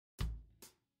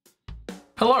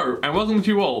Hello and welcome to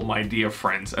you all, my dear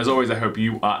friends. As always, I hope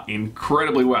you are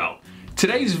incredibly well.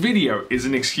 Today's video is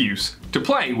an excuse to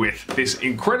play with this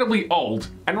incredibly old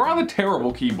and rather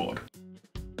terrible keyboard.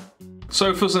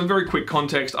 So for some very quick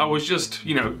context, I was just,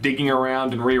 digging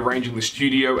around and rearranging the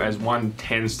studio as one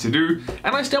tends to do,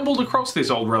 and I stumbled across this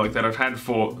old relic that I've had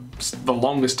for the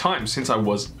longest time, since I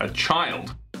was a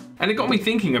child. And it got me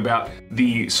thinking about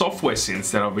the software synths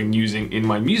that I've been using in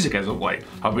my music as of late.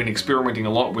 I've been experimenting a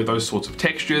lot with those sorts of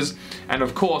textures, and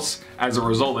of course, as a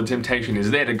result, the temptation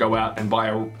is there to go out and buy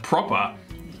a proper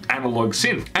analog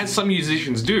synth, as some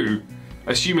musicians do,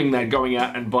 assuming that going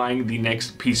out and buying the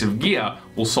next piece of gear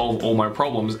will solve all my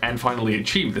problems and finally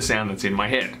achieve the sound that's in my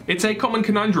head. It's a common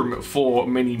conundrum for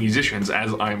many musicians,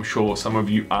 as I'm sure some of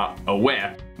you are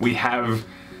aware. We have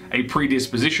a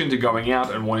predisposition to going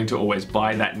out and wanting to always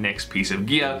buy that next piece of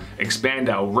gear, expand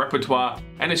our repertoire,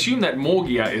 and assume that more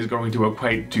gear is going to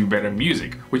equate to better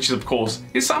music, which of course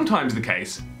is sometimes the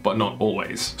case, but not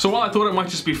always. So while I thought it might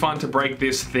just be fun to break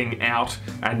this thing out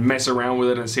and mess around with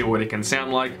it and see what it can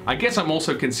sound like, I guess I'm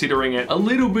also considering it a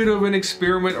little bit of an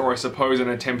experiment, or I suppose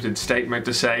an attempted statement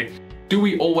to say, do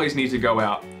we always need to go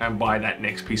out and buy that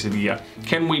next piece of gear?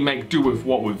 Can we make do with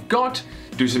what we've got,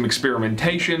 do some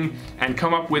experimentation, and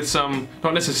come up with some,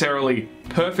 not necessarily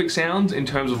perfect sounds in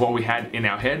terms of what we had in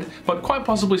our head, but quite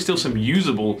possibly still some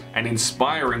usable and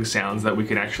inspiring sounds that we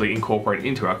can actually incorporate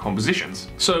into our compositions.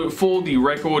 So for the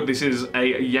record, this is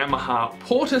a Yamaha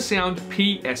Portasound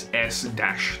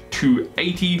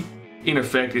PSS-280. In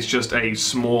effect, it's just a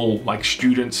small,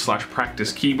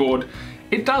 student/practice keyboard.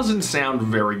 It doesn't sound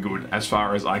very good as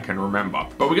far as I can remember,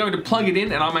 but we're going to plug it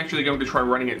in, and I'm actually going to try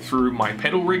running it through my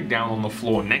pedal rig down on the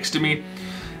floor next to me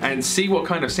and see what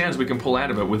kind of sounds we can pull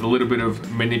out of it with a little bit of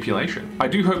manipulation. I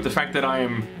do hope the fact that I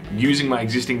am using my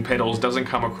existing pedals doesn't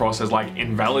come across as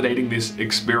invalidating this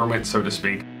experiment, so to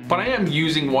speak. But I am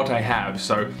using what I have,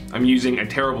 so I'm using a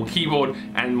terrible keyboard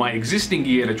and my existing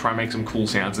gear to try and make some cool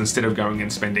sounds instead of going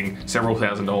and spending several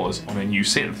 $1000s on a new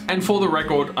synth. And for the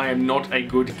record, I am not a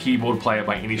good keyboard player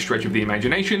by any stretch of the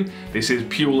imagination. This is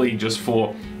purely just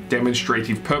for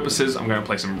demonstrative purposes. I'm going to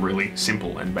play some really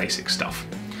simple and basic stuff.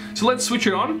 So let's switch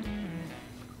it on,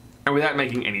 and without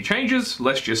making any changes,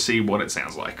 let's just see what it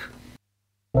sounds like.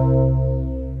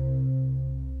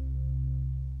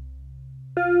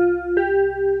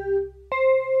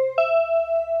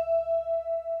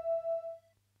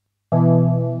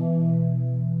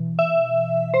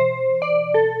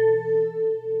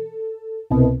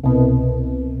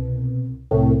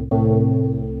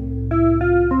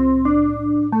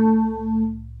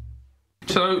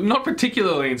 So not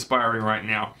particularly inspiring right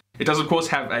now. It does of course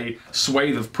have a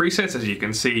swathe of presets, as you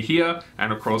can see here,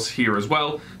 and of course here as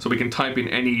well, so we can type in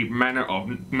any manner of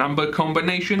number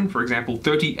combination, for example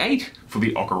 38 for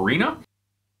the ocarina.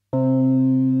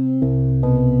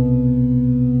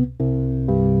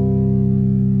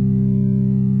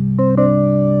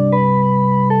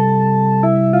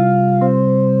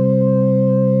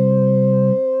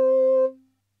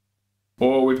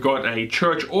 Or we've got a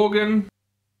church organ.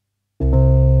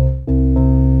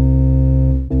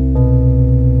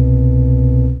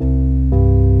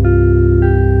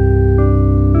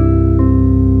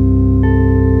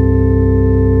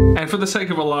 For the sake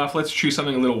of a laugh, let's choose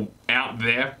something a little out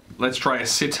there. Let's try a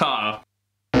sitar.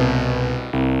 So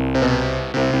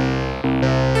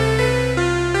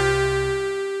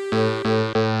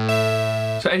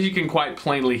as you can quite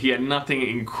plainly hear, nothing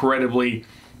incredibly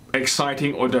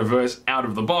exciting or diverse out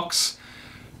of the box.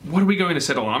 What are we going to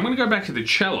settle on? I'm going to go back to the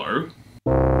cello.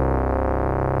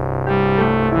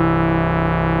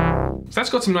 So that's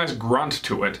got some nice grunt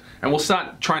to it, and we'll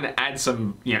start trying to add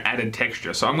some, added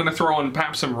texture. So I'm going to throw on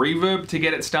perhaps some reverb to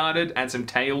get it started, add some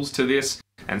tails to this,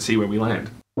 and see where we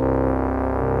land.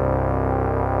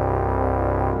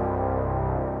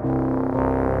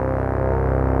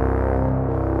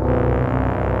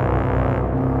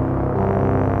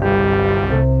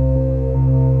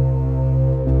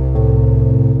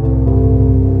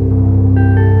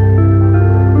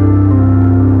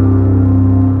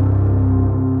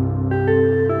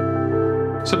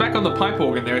 So back on the pipe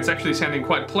organ there, it's actually sounding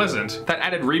quite pleasant. That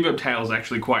added reverb tail is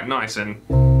actually quite nice and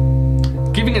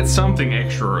giving it something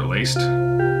extra at least.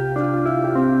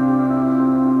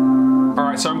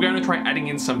 Alright, so I'm going to try adding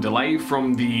in some delay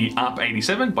from the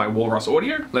ARP87 by Walrus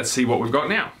Audio. Let's see what we've got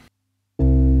now.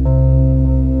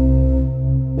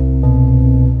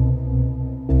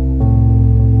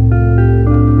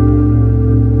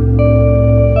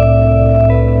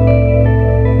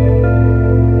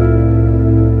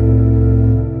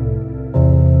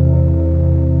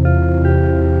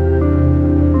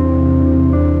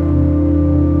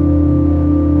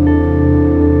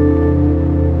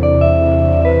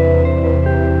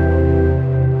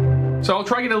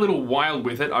 compiled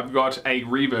with it, I've got a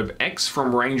Reverb X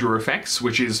from Ranger Effects,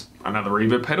 which is another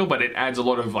reverb pedal, but it adds a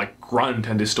lot of like grunt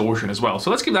and distortion as well.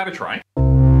 So let's give that a try.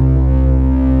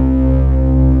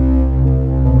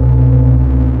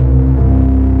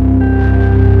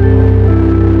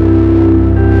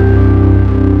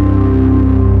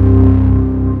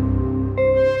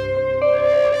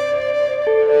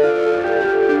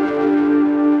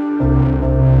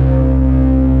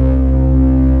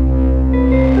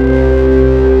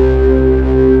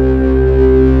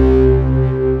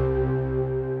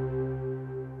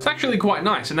 It's actually quite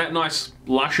nice, and that nice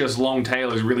luscious long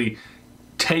tail is really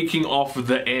taking off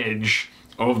the edge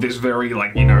of this very,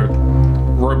 like, you know,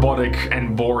 robotic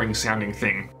and boring sounding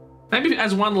thing. Maybe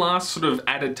as one last sort of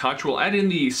added touch, we'll add in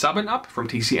the sub and up from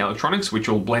TC Electronics, which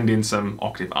will blend in some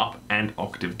octave up and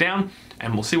octave down,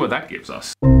 and we'll see what that gives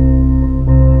us.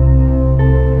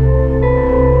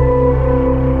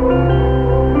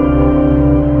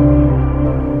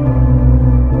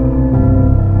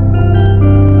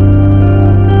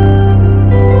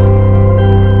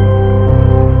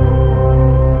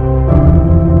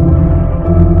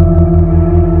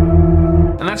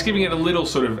 Giving it a little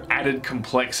sort of added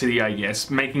complexity, I guess,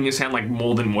 making it sound like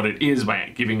more than what it is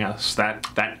by giving us that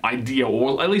idea,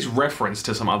 or at least reference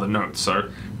to some other notes. So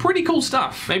pretty cool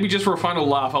stuff. Maybe just for a final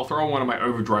laugh, I'll throw on one of my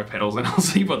overdrive pedals and I'll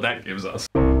see what that gives us.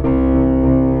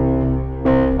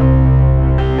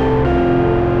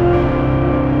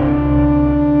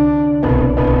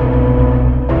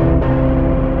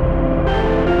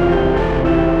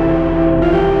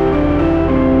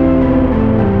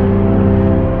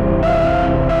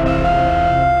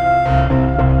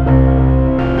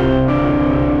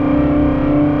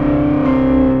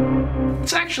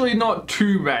 Actually not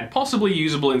too bad, possibly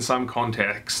usable in some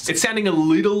contexts. It's sounding a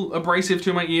little abrasive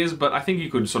to my ears, but I think you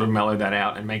could sort of mellow that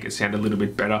out and make it sound a little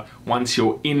bit better once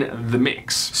you're in the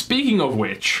mix. Speaking of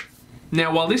which,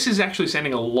 now while this is actually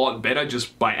sounding a lot better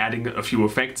just by adding a few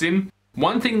effects in,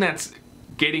 one thing that's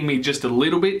getting me just a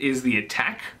little bit is the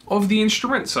attack of the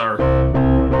instrument. So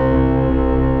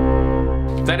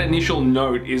that initial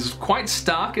note is quite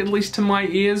stark, at least to my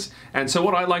ears, and so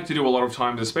what I like to do a lot of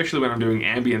times, especially when I'm doing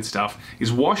ambient stuff,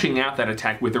 is washing out that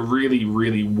attack with a really,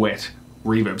 really wet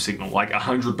reverb signal, like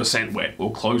 100% wet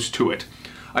or close to it.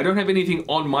 I don't have anything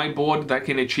on my board that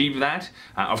can achieve that.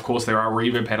 Of course, there are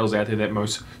reverb pedals out there that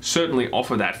most certainly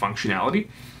offer that functionality.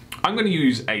 I'm going to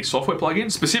use a software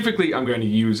plugin. Specifically, I'm going to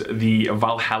use the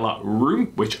Valhalla Room,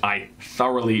 which I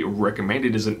thoroughly recommend.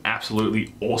 It is an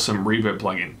absolutely awesome reverb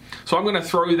plugin. So I'm going to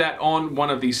throw that on one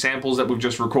of these samples that we've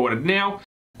just recorded now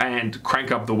and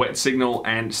crank up the wet signal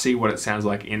and see what it sounds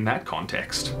like in that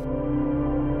context.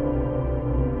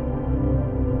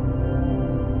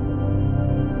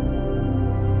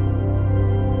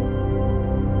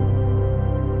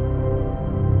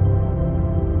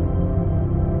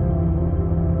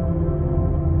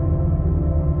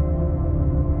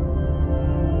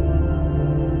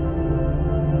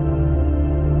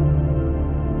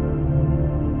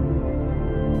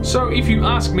 So if you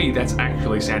ask me, that's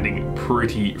actually sounding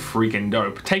pretty freaking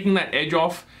dope. Taking that edge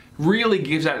off really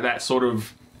gives out that sort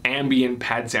of ambient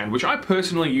pad sound, which I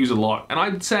personally use a lot, and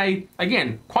I'd say,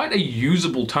 again, quite a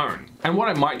usable tone. And what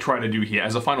I might try to do here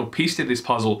as a final piece to this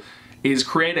puzzle is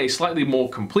create a slightly more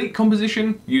complete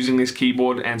composition using this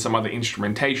keyboard and some other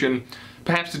instrumentation,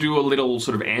 perhaps to do a little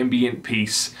sort of ambient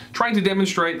piece, trying to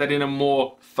demonstrate that in a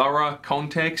more thorough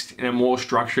context, in a more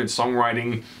structured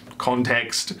songwriting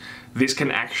context, this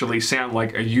can actually sound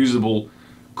like a usable,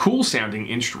 cool sounding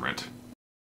instrument.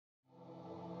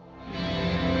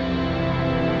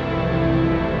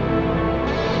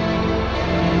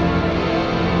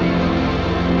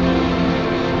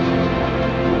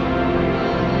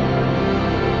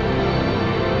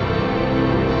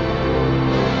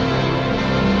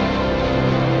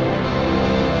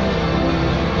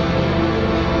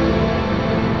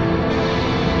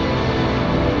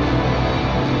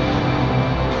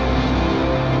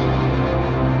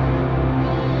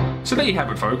 So there you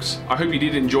have it, folks. I hope you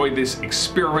did enjoy this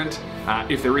experiment.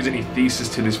 If there is any thesis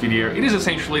to this video, it is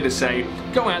essentially to say,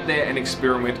 go out there and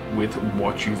experiment with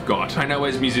what you've got. I know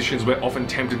as musicians, we're often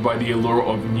tempted by the allure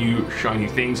of new, shiny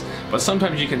things, but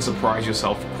sometimes you can surprise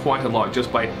yourself quite a lot just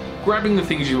by grabbing the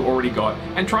things you've already got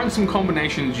and trying some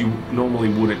combinations you normally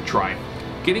wouldn't try.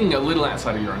 Getting a little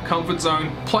outside of your own comfort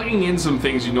zone, plugging in some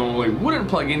things you normally wouldn't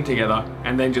plug in together,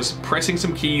 and then just pressing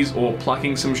some keys or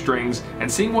plucking some strings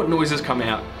and seeing what noises come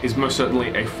out is most certainly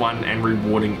a fun and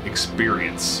rewarding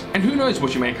experience. And who knows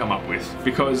what you may come up with,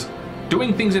 because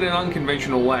doing things in an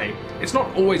unconventional way, it's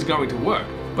not always going to work.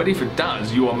 But if it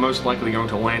does, you are most likely going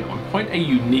to land on quite a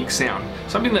unique sound,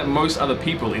 something that most other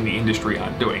people in the industry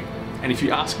aren't doing. And if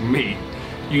you ask me,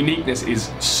 uniqueness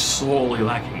is sorely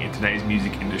lacking in today's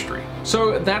music industry.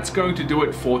 So that's going to do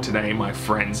it for today, my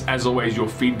friends. As always, your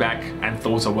feedback and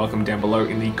thoughts are welcome down below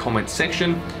in the comments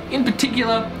section. In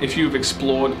particular, if you've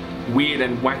explored weird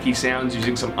and wacky sounds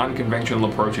using some unconventional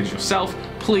approaches yourself,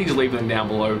 please leave them down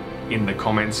below in the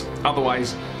comments.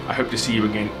 Otherwise, I hope to see you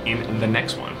again in the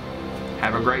next one.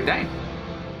 Have a great day.